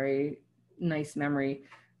going to be a very nice memory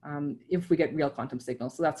if we get real quantum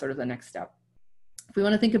signals. So that's sort of the next step. If we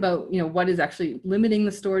want to think about, what is actually limiting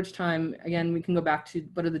the storage time, again, we can go back to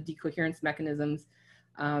what are the decoherence mechanisms.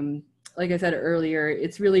 Like I said earlier,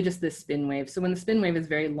 it's really just this spin wave. So when the spin wave is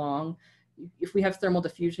very long, if we have thermal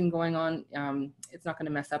diffusion going on, it's not going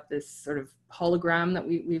to mess up this sort of hologram that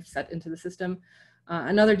we've set into the system.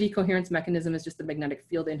 Another decoherence mechanism is just the magnetic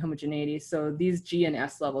field inhomogeneity. So these G and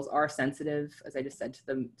S levels are sensitive, as I just said,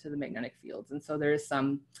 to the magnetic fields. And so there is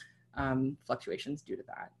some fluctuations due to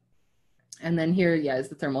that. And then here, yeah, is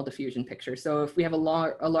the thermal diffusion picture. So if we have a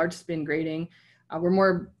large spin grating, we're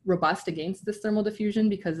more robust against this thermal diffusion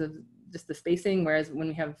because of just the spacing, whereas when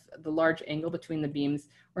we have the large angle between the beams,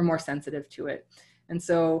 we're more sensitive to it. And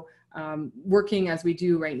so working as we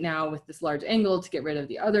do right now with this large angle to get rid of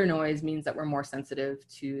the other noise means that we're more sensitive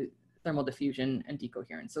to thermal diffusion and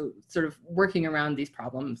decoherence. So sort of working around these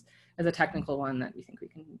problems as a technical one that we think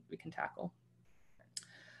we can tackle.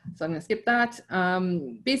 So I'm going to skip that.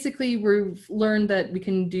 Basically, we've learned that we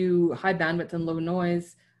can do high bandwidth and low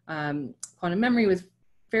noise. Quantum memory with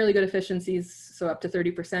fairly good efficiencies, so up to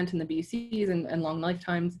 30% in the BCs and long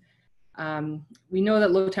lifetimes. We know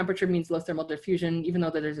that low temperature means low thermal diffusion, even though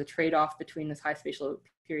that there's a trade-off between this high spatial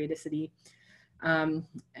periodicity.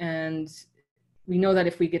 And we know that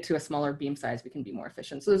if we get to a smaller beam size, we can be more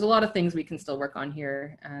efficient. So there's a lot of things we can still work on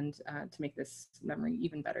here and to make this memory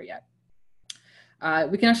even better yet.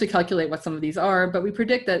 we can actually calculate what some of these are, but we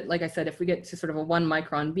predict that, like I said, if we get to sort of a 1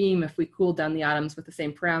 micron beam, if we cool down the atoms with the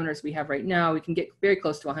same parameters we have right now, we can get very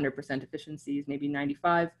close to 100% efficiencies, maybe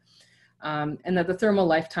 95. And that the thermal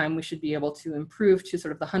lifetime, we should be able to improve to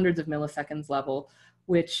sort of the hundreds of milliseconds level,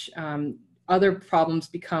 which other problems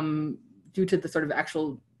become, due to the sort of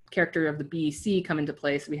actual character of the BEC, come into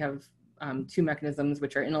place. We have two mechanisms,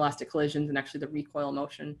 which are inelastic collisions and actually the recoil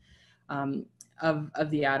motion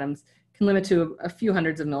of the atoms, can limit to a few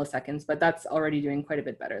hundreds of milliseconds, but that's already doing quite a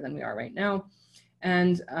bit better than we are right now.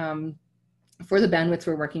 And for the bandwidths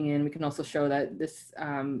we're working in, we can also show that this,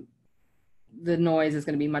 the noise is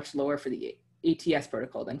going to be much lower for the ATS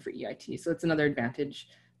protocol than for EIT. So it's another advantage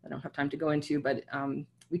I don't have time to go into, but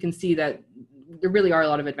we can see that there really are a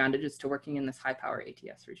lot of advantages to working in this high power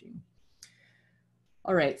ATS regime.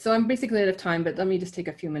 All right, so I'm basically out of time, but let me just take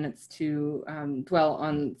a few minutes to dwell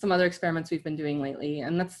on some other experiments we've been doing lately,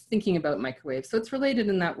 and that's thinking about microwaves. So it's related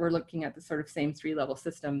in that we're looking at the sort of same 3-level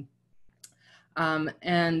system.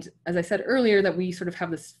 And as I said earlier, that we sort of have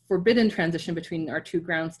this forbidden transition between our two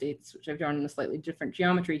ground states, which I've drawn in a slightly different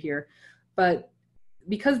geometry here. But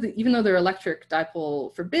because even though they're electric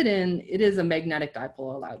dipole forbidden, it is a magnetic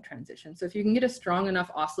dipole allowed transition. So if you can get a strong enough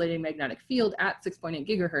oscillating magnetic field at 6.8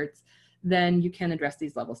 gigahertz, then you can address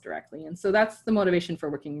these levels directly. And so that's the motivation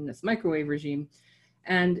for working in this microwave regime.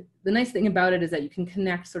 And the nice thing about it is that you can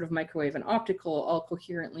connect sort of microwave and optical all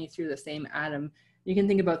coherently through the same atom. You can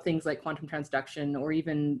think about things like quantum transduction, or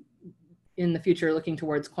even in the future looking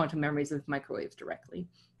towards quantum memories of microwaves directly.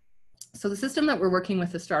 So the system that we're working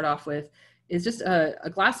with to start off with is just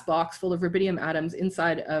a glass box full of rubidium atoms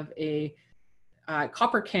inside of a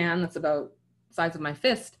copper can that's about the size of my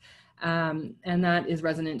fist. And that is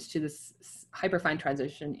resonant to this hyperfine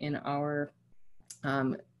transition in our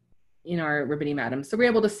rubidium atoms. So we're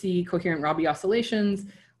able to see coherent Rabi oscillations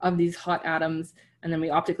of these hot atoms, and then we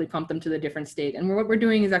optically pump them to the different state. And what we're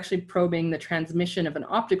doing is actually probing the transmission of an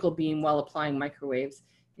optical beam while applying microwaves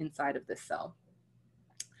inside of this cell.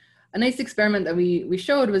 A nice experiment that we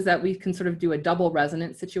showed was that we can sort of do a double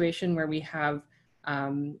resonance situation where we have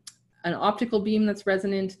an optical beam that's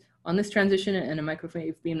resonant on this transition and a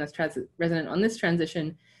microwave beam that's resonant on this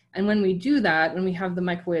transition. And when we do that, when we have the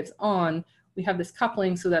microwaves on, we have this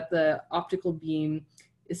coupling so that the optical beam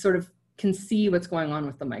is sort of can see what's going on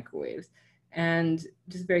with the microwaves. And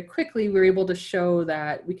just very quickly, we're able to show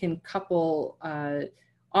that we can couple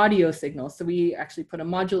audio signals. So we actually put a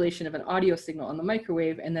modulation of an audio signal on the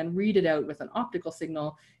microwave and then read it out with an optical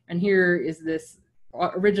signal. And here is this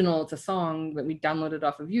original, it's a song that we downloaded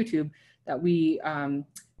off of YouTube that we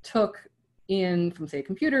took in from, say, a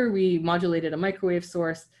computer. We modulated a microwave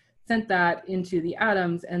source, sent that into the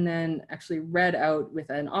atoms, and then actually read out with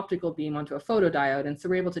an optical beam onto a photodiode. And so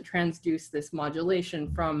we're able to transduce this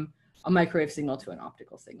modulation from a microwave signal to an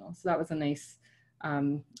optical signal. So that was a nice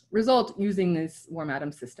result using this warm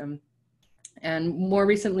atom system. And more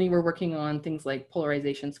recently, we're working on things like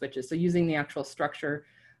polarization switches. So using the actual structure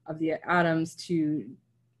of the atoms to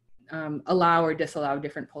allow or disallow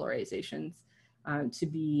different polarizations to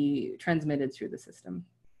be transmitted through the system.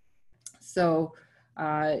 So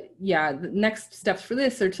yeah, the next steps for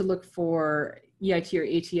this are to look for EIT or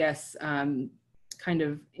ATS kind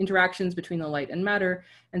of interactions between the light and matter,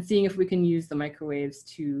 and seeing if we can use the microwaves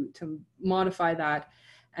to modify that,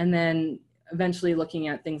 and then eventually looking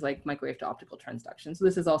at things like microwave to optical transduction. So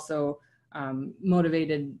this is also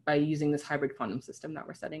motivated by using this hybrid quantum system that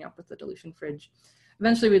we're setting up with the dilution fridge.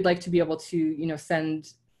 Eventually, we'd like to be able to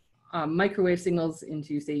send microwave signals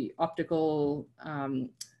into, say, optical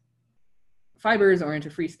fibers or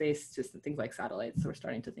into free space, just things like satellites. So we're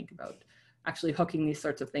starting to think about actually hooking these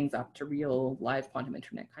sorts of things up to real live quantum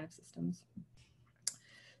internet kind of systems.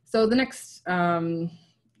 So the next,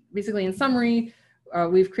 basically in summary,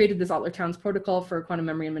 we've created this Autler Townes protocol for quantum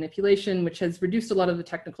memory and manipulation, which has reduced a lot of the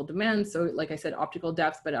technical demands. So like I said, optical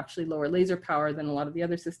depth, but actually lower laser power than a lot of the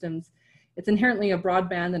other systems. It's inherently a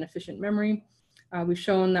broadband and efficient memory. We've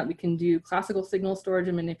shown that we can do classical signal storage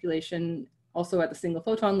and manipulation also at the single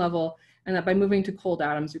photon level, and that by moving to cold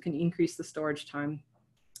atoms, we can increase the storage time,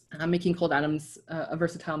 making cold atoms a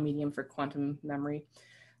versatile medium for quantum memory.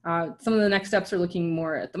 Some of the next steps are looking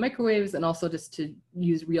more at the microwaves and also just to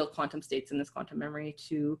use real quantum states in this quantum memory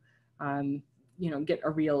to get a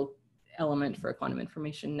real element for a quantum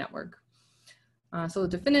information network. So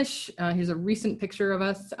to finish, here's a recent picture of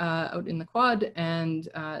us out in the quad, and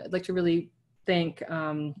I'd like to really thank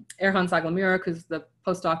Erhan Saglamira, who's the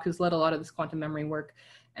postdoc who's led a lot of this quantum memory work,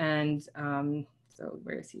 and so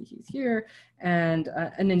where is he? He's here. And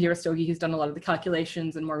Anindya Rastogi, who's done a lot of the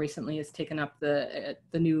calculations and more recently has taken up the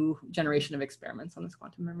new generation of experiments on this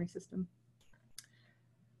quantum memory system.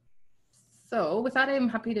 So with that, I'm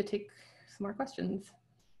happy to take some more questions.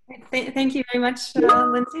 Thank you very much,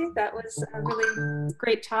 Lindsay. That was a really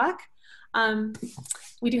great talk.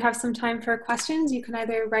 We do have some time for questions. You can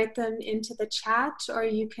either write them into the chat or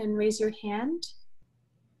you can raise your hand.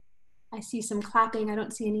 I see some clapping. I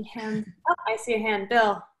don't see any hands. Oh, I see a hand.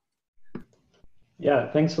 Bill.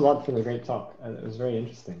 Yeah, thanks a lot for the great talk. It was very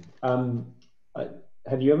interesting.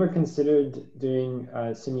 Have you ever considered doing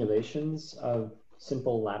simulations of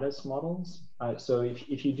simple lattice models? So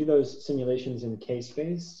if you do those simulations in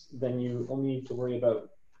k-space, then you only need to worry about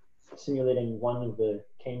simulating one of the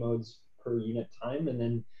k-modes per unit time, and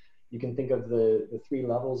then you can think of the 3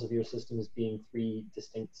 levels of your system as being 3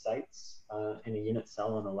 distinct sites in a unit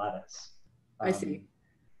cell on a lattice. I see.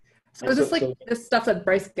 So is this like this stuff that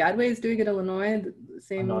Bryce Gadway is doing at Illinois? The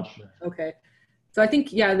same? I'm not sure. Okay. So I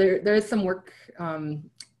think, yeah, there is some work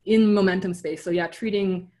in momentum space. So yeah,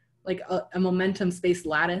 treating like a momentum space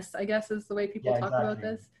lattice, I guess, is the way people talk about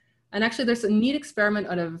this. And actually there's a neat experiment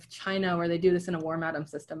out of China where they do this in a warm atom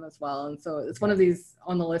system as well. And so it's one of these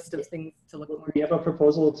on the list of things to look more. We have a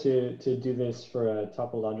proposal to do this for a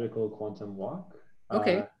topological quantum walk.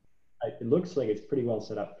 Okay. It looks like it's pretty well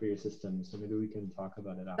set up for your system. So maybe we can talk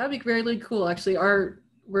about it after. That'd be really cool. Actually,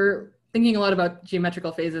 we're thinking a lot about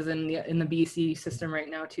geometrical phases in the BC system right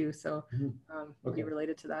now too. So it'll be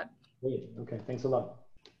related to that. Great. Okay. Thanks a lot.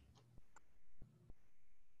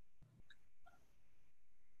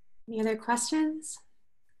 Any other questions?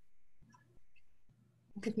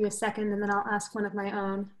 I'll give you a second and then I'll ask one of my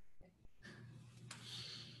own.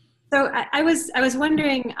 So I was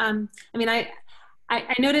wondering, I mean,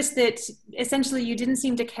 I noticed that essentially you didn't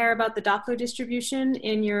seem to care about the Doppler distribution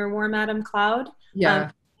in your warm atom cloud.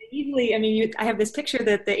 Yeah. Usually, I mean, I have this picture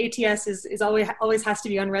that the ATS is always has to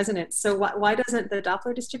be on resonance. So why doesn't the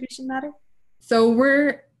Doppler distribution matter? So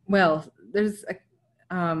there's a,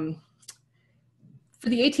 for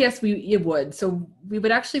the ATS, it would. So we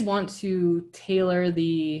would actually want to tailor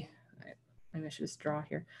maybe I should just draw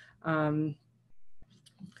here.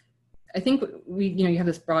 I think you have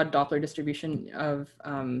this broad Doppler distribution of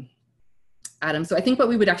atoms. So I think what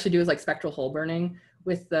we would actually do is like spectral hole burning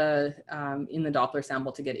with the in the Doppler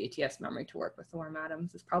sample to get ATS memory to work with the warm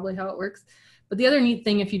atoms is probably how it works. But the other neat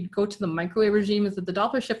thing, if you go to the microwave regime, is that the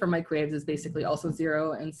Doppler shift for microwaves is basically also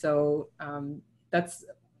 0. And so that's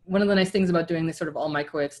one of the nice things about doing this sort of all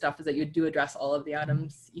microwave stuff is that you do address all of the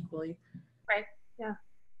atoms equally. Right, yeah.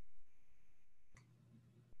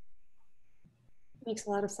 Makes a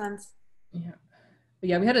lot of sense. Yeah. But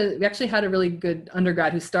yeah, we actually had a really good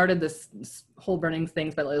undergrad who started this whole burning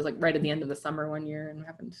things, but it was like right at the end of the summer one year, and we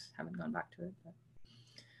haven't gone back to it. But.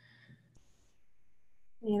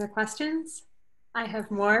 Any other questions? I have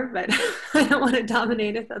more, but I don't want to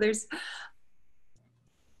dominate if others.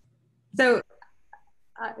 So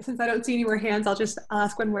since I don't see any more hands, I'll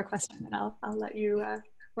ask one more question and I'll let you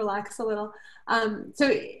relax a little.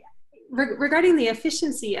 So regarding the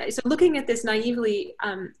efficiency, so looking at this naively,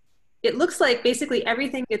 it looks like basically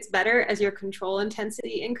everything gets better as your control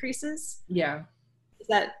intensity increases. Yeah.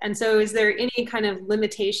 And so is there any kind of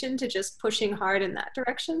limitation to just pushing hard in that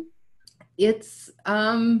direction? It's,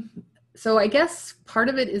 so I guess part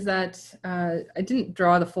of it is that I didn't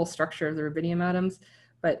draw the full structure of the rubidium atoms,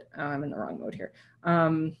 but I'm in the wrong mode here.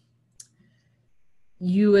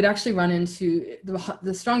 You would actually run into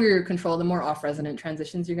the stronger your control, the more off-resonant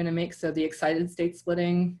transitions you're going to make. So the excited state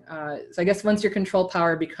splitting. So I guess once your control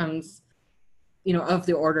power becomes, of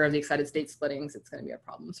the order of the excited state splittings, it's going to be a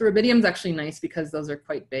problem. So rubidium's actually nice because those are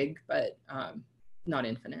quite big, but not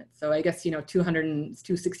infinite. So I guess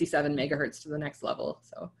 267 megahertz to the next level.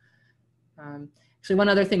 So actually, one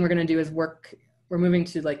other thing we're going to do is we're moving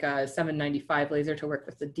to like a 795 laser to work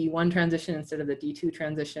with the D1 transition instead of the D2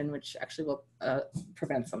 transition, which actually will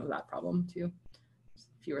prevent some of that problem too.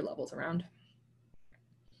 Fewer levels around.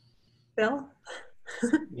 Bill?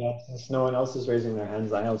 Yeah, since no one else is raising their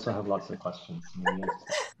hands, I also have lots of questions.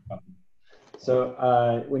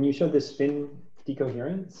 So when you showed the spin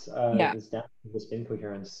decoherence, this down the spin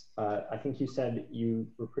coherence, I think you said you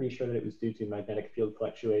were pretty sure that it was due to magnetic field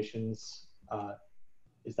fluctuations.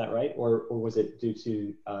 Is that right, or was it due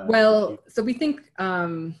to? So we think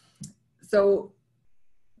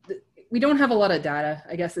we don't have a lot of data,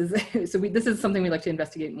 I guess. This is something we'd like to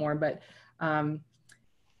investigate more, but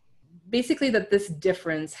basically that this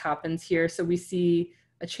difference happens here. So we see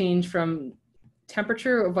a change from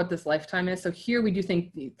temperature of what this lifetime is. So here we do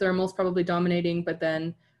think the thermal is probably dominating, but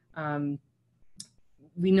then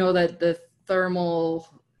we know that the thermal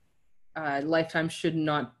lifetime should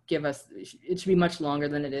not give us, it should be much longer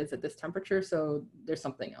than it is at this temperature. So there's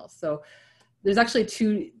something else. So there's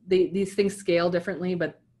actually these things scale differently,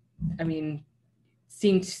 but I mean,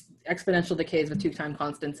 seeing exponential decays with 2 time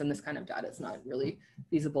constants in this kind of data is not really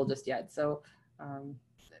feasible just yet. So,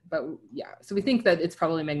 but yeah, so we think that it's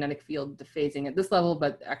probably magnetic field dephasing at this level,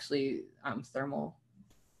 but actually thermal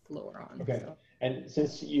lower on. Okay. So. And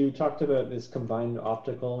since you talked about this combined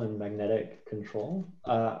optical and magnetic control,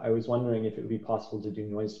 I was wondering if it would be possible to do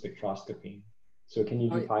noise spectroscopy. So can you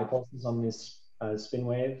do pi pulses on this spin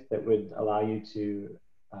wave that would allow you to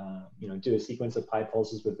do a sequence of pi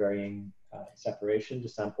pulses with varying separation to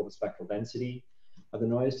sample the spectral density of the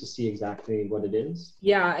noise to see exactly what it is?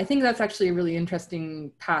 Yeah, I think that's actually a really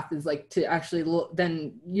interesting path, is like to actually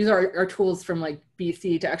then use our tools from like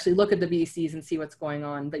BC to actually look at the BCs and see what's going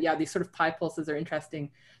on. But yeah, these sort of pi pulses are interesting.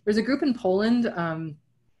 There's a group in Poland,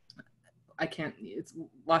 it's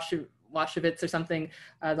Waszewicz or something,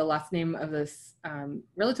 the last name of this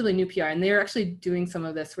relatively new PI, and they're actually doing some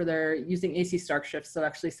of this where they're using AC Stark shifts, so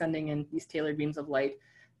actually sending in these tailored beams of light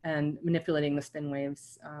and manipulating the spin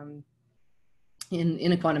waves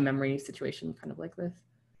in a quantum memory situation, kind of like this.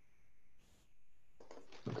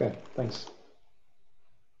 Okay, thanks.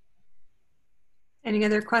 Any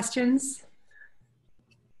other questions?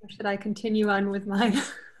 Or should I continue on with mine?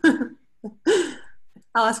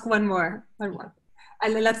 I'll ask one more.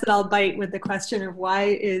 And then that's it, I'll bite with the question of why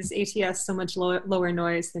is ATS so much lower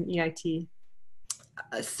noise than EIT?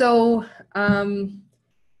 So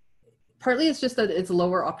partly it's just that it's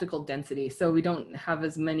lower optical density. So we don't have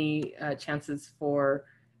as many chances for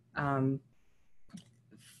atoms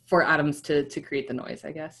to create the noise,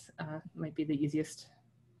 I guess. Might be the easiest.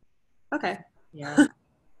 Okay. Yeah.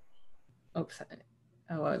 Oops.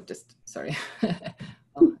 Oh, I just, sorry.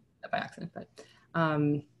 Well, by accident, but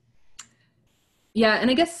yeah,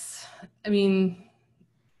 and I guess, I mean,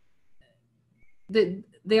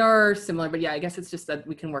 they are similar, but yeah, I guess it's just that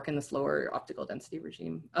we can work in this lower optical density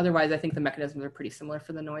regime. Otherwise, I think the mechanisms are pretty similar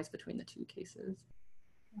for the noise between the 2 cases.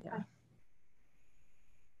 Yeah.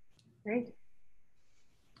 Great.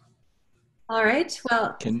 All right,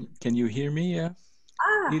 well. Can you hear me,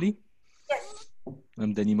 Lily? Yes.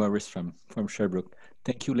 I'm Danny Morris from Sherbrooke.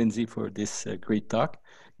 Thank you, Lindsay, for this great talk.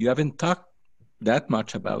 You haven't talked that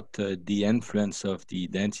much about the influence of the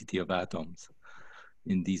density of atoms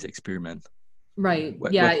in these experiments. Right.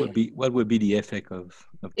 What would be the effect of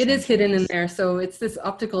it is hidden in there. So it's this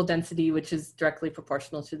optical density, which is directly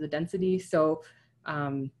proportional to the density. So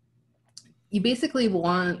you basically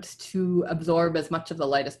want to absorb as much of the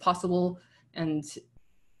light as possible. And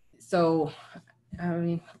so, I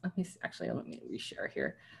mean, let me reshare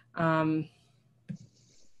here. I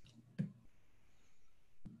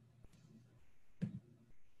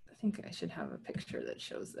think I should have a picture that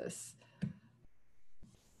shows this.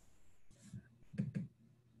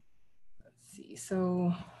 Let's see,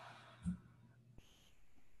 so,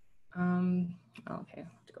 okay, I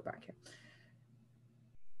have to go back here.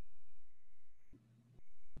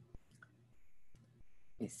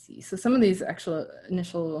 Let me see, so some of these actual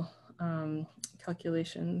initial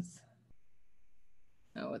calculations.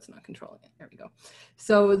 Oh, it's not controlling it. There we go.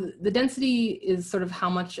 So the density is sort of how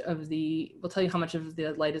much of will tell you how much of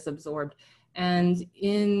the light is absorbed. And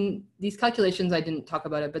in these calculations, I didn't talk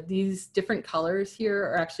about it, but these different colors here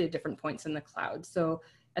are actually at different points in the cloud. So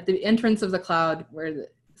at the entrance of the cloud where the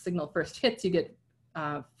signal first hits, you get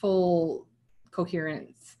full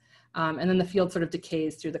coherence. And then the field sort of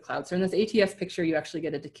decays through the cloud. So in this ATS picture, you actually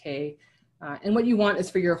get a decay. And what you want is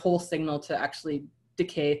for your whole signal to actually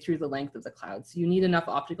decay through the length of the cloud. So you need enough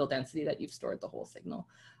optical density that you've stored the whole signal.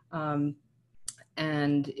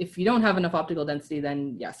 And if you don't have enough optical density,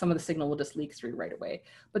 then yeah, some of the signal will just leak through right away.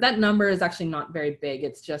 But that number is actually not very big.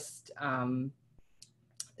 It's just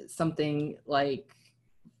something like,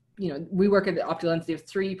 we work at the optical density of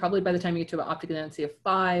 3. Probably by the time you get to an optical density of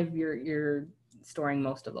 5, you're storing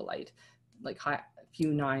most of the light, like a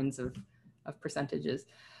few nines of percentages.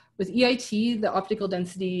 With EIT, the optical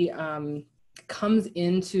density comes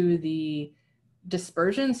into the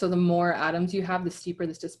dispersion. So the more atoms you have, the steeper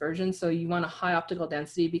this dispersion. So you want a high optical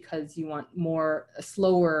density because you want a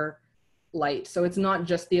slower light. So it's not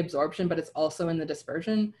just the absorption, but it's also in the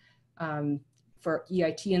dispersion for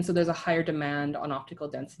EIT. And so there's a higher demand on optical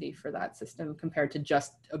density for that system compared to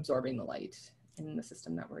just absorbing the light in the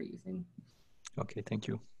system that we're using. Okay, thank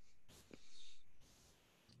you.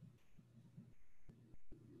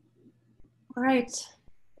 All right.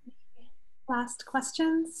 Last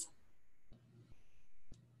questions?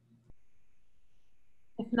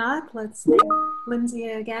 If not, let's thank Lindsay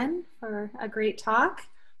again for a great talk.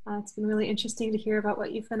 It's been really interesting to hear about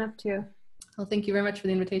what you've been up to. Well, thank you very much for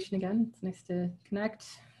the invitation again. It's nice to connect.